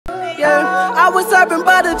yeah. I was serving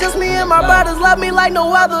butter, just me and my brothers, love me like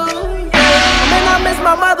no other. Man, I miss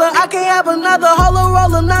my mother, I can't have another,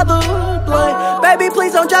 roll another blunt. Baby,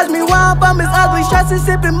 please don't judge me, why I'm bum is ugly, stressing,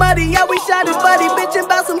 sipping muddy, yeah, we shot it, buddy, bitchin'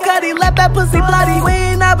 bout some cutty, let that pussy bloody, we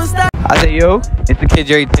ain't never stop. I say, yo, it's the kid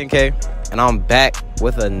Jerry 10K, and I'm back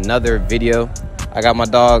with another video. I got my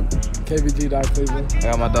dog, KVG Dog Cleveland. I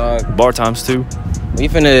got my dog, Bar Times 2. We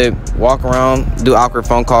finna walk around, do awkward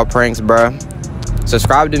phone call pranks, bruh.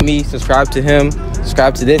 Subscribe to me, subscribe to him,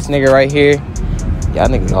 subscribe to this nigga right here. Y'all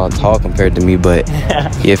niggas all tall compared to me, but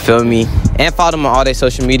you feel me? And follow them on all their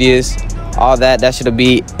social medias. All that shit'll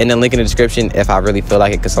be in the link in the description if I really feel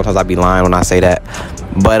like it, because sometimes I be lying when I say that.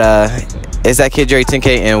 But it's that kid Jerry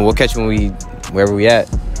 10K, and we'll catch you when wherever we at.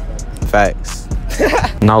 Facts.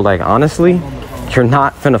 No, like honestly, you're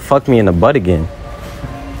not finna fuck me in the butt again.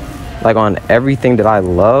 Like on everything that I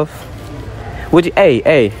love. Would you?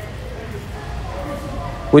 Hey.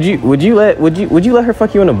 Would you let her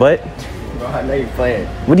fuck you in the butt? Bro, I know you're playing.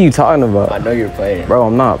 What are you talking about? I know you're playing. Bro,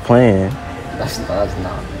 I'm not playing. That's not.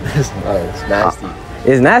 It's nasty.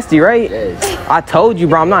 It's nasty, right? Yes. I told you,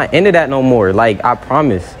 bro, I'm not into that no more. Like, I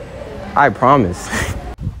promise. I promise.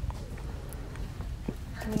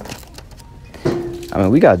 I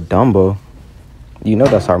mean, we got Dumbo. You know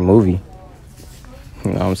that's our movie.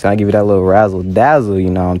 You know what I'm saying? I give you that little razzle dazzle, you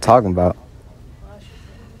know what I'm talking about.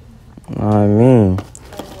 You know what I mean?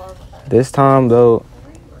 This time though,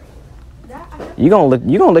 you gonna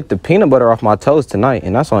lick the peanut butter off my toes tonight,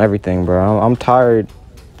 and that's on everything, bro. I'm tired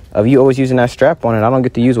of you always using that strap on, and I don't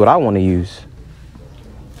get to use what I want to use.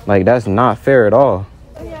 Like, that's not fair at all.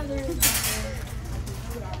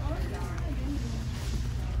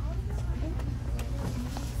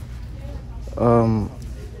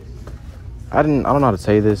 I don't know how to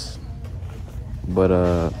say this, but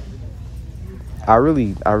I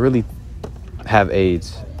really have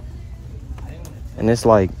AIDS. And it's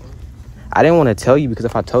like, I didn't want to tell you, because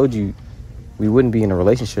if I told you, we wouldn't be in a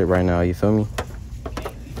relationship right now, you feel me?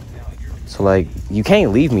 So like, you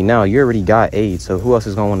can't leave me now. You already got AIDS, so who else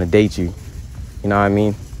is gonna want to date you? You know what I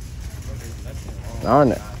mean?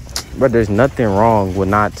 But there's nothing wrong with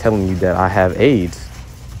not telling you that I have AIDS.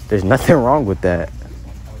 There's nothing wrong with that.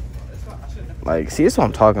 Like, see, that's what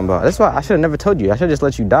I'm talking about. That's why I should have never told you. I should have just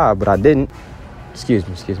let you die, but I didn't. Excuse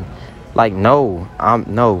me. Like, no.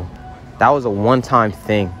 That was a one-time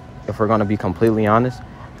thing, if we're gonna be completely honest.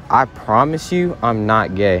 I promise you, I'm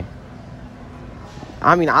not gay.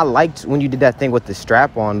 I mean, I liked when you did that thing with the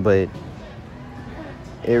strap on, but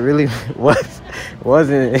it really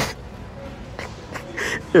wasn't.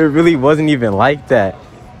 It really wasn't even like that,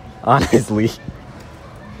 honestly.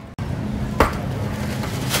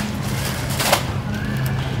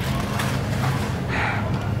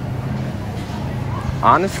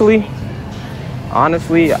 Honestly,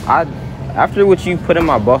 after what you put in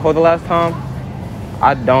my butthole the last time,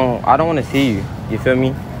 I don't want to see you. You feel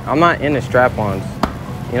me? I'm not into strap-ons.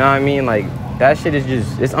 You know what I mean? Like, that shit is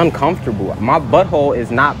just, it's uncomfortable. My butthole is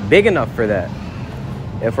not big enough for that,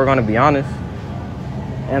 if we're gonna be honest.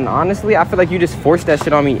 And honestly, I feel like you just forced that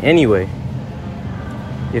shit on me anyway.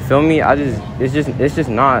 You feel me? It's just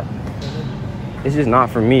not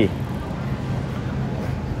for me.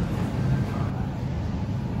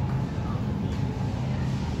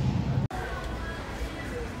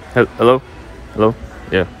 Hello?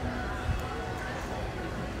 Yeah.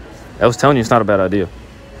 I was telling you it's not a bad idea.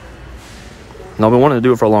 No, I've been wanting to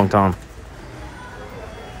do it for a long time.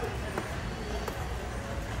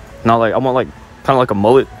 Not like, I want like, kind of like a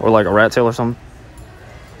mullet or like a rat tail or something.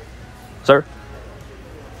 Sir?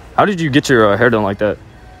 How did you get your hair done like that?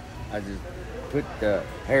 I just put the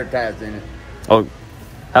hair ties in it. Oh,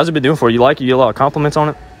 how's it been doing for you? You like it? You get a lot of compliments on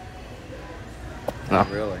it?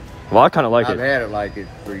 Not really. Well, I kind of like I've it. had it like it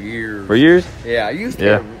for years. For years? Yeah, I used to.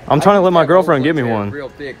 Yeah. I'm trying to let my girlfriend get me one. Real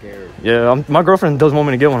thick hair. Yeah, my girlfriend doesn't want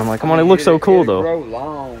me to get one. I'm like, come on, it looks so cool though. It grow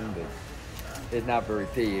long, but it's not very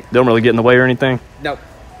thick. Don't really get in the way or anything? Nope.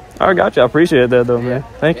 All right, gotcha. I appreciate that though, man.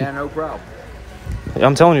 Thank you. Yeah, no problem. Yeah,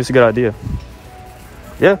 I'm telling you, it's a good idea.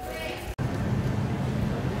 Yeah.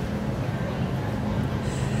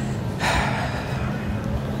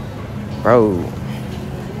 Bro,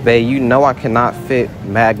 babe, you know I cannot fit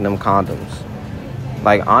Magnum condoms.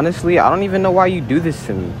 Like, honestly, I don't even know why you do this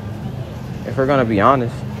to me, if we're gonna be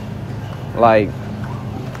honest. Like,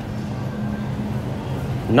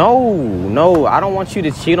 no, I don't want you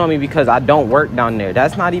to cheat on me because I don't work down there.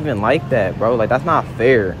 That's not even like that, bro. Like, that's not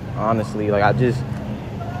fair, honestly. Like, I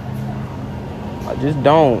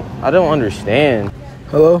don't understand.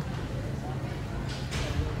 Hello?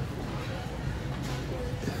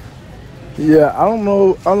 Yeah, I don't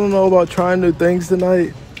know about trying new things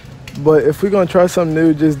tonight. But if we're gonna try something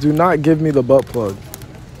new, just do not give me the butt plug.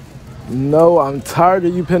 No, I'm tired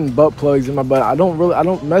of you putting butt plugs in my butt. I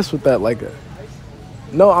don't mess with that like a.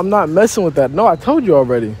 No, I'm not messing with that. No, I told you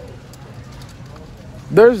already.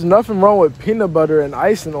 There's nothing wrong with peanut butter and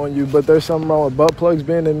icing on you, but there's something wrong with butt plugs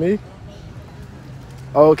being in me.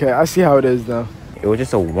 Okay, I see how it is now. It was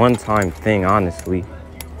just a one-time thing, honestly.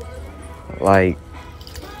 Like,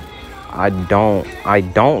 I don't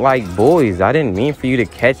like boys. I didn't mean for you to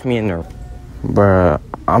catch me in the... Bruh,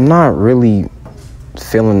 I'm not really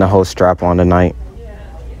feeling the whole strap-on tonight.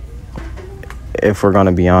 If we're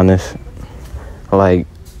gonna be honest. Like,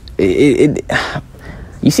 you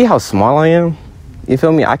see how small I am? You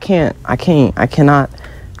feel me? I cannot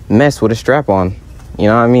mess with a strap-on. You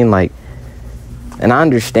know what I mean? Like, and I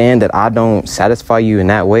understand that I don't satisfy you in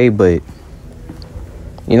that way, but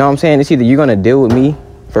you know what I'm saying? It's either you're gonna deal with me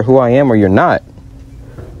for who I am or you're not.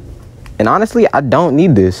 And honestly, I don't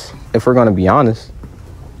need this, if we're gonna be honest.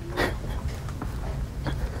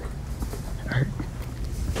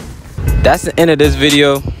 That's the end of this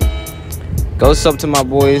video. Go sub to my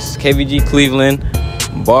boys, KVG Cleveland.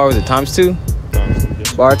 Bar, was it ×2?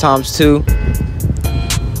 Bar ×2.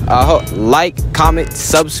 Like, comment,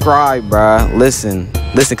 subscribe, bruh. Listen,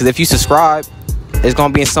 because if you subscribe, it's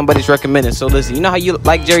gonna be in somebody's recommended. So listen, you know how you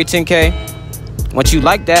like Jerry 10K? Once you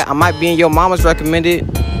like that, I might be in your mama's recommended.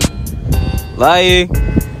 Like,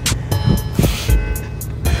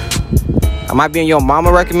 I might be in your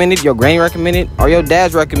mama recommended, your granny recommended, or your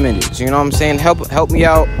dad's recommended. So you know what I'm saying? Help me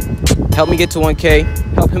out. Help me get to 1K.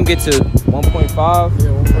 Help him get to 1.5.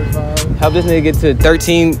 Yeah, 1.5. Help this nigga get to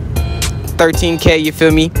 13K, you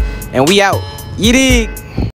feel me? And we out. You dig?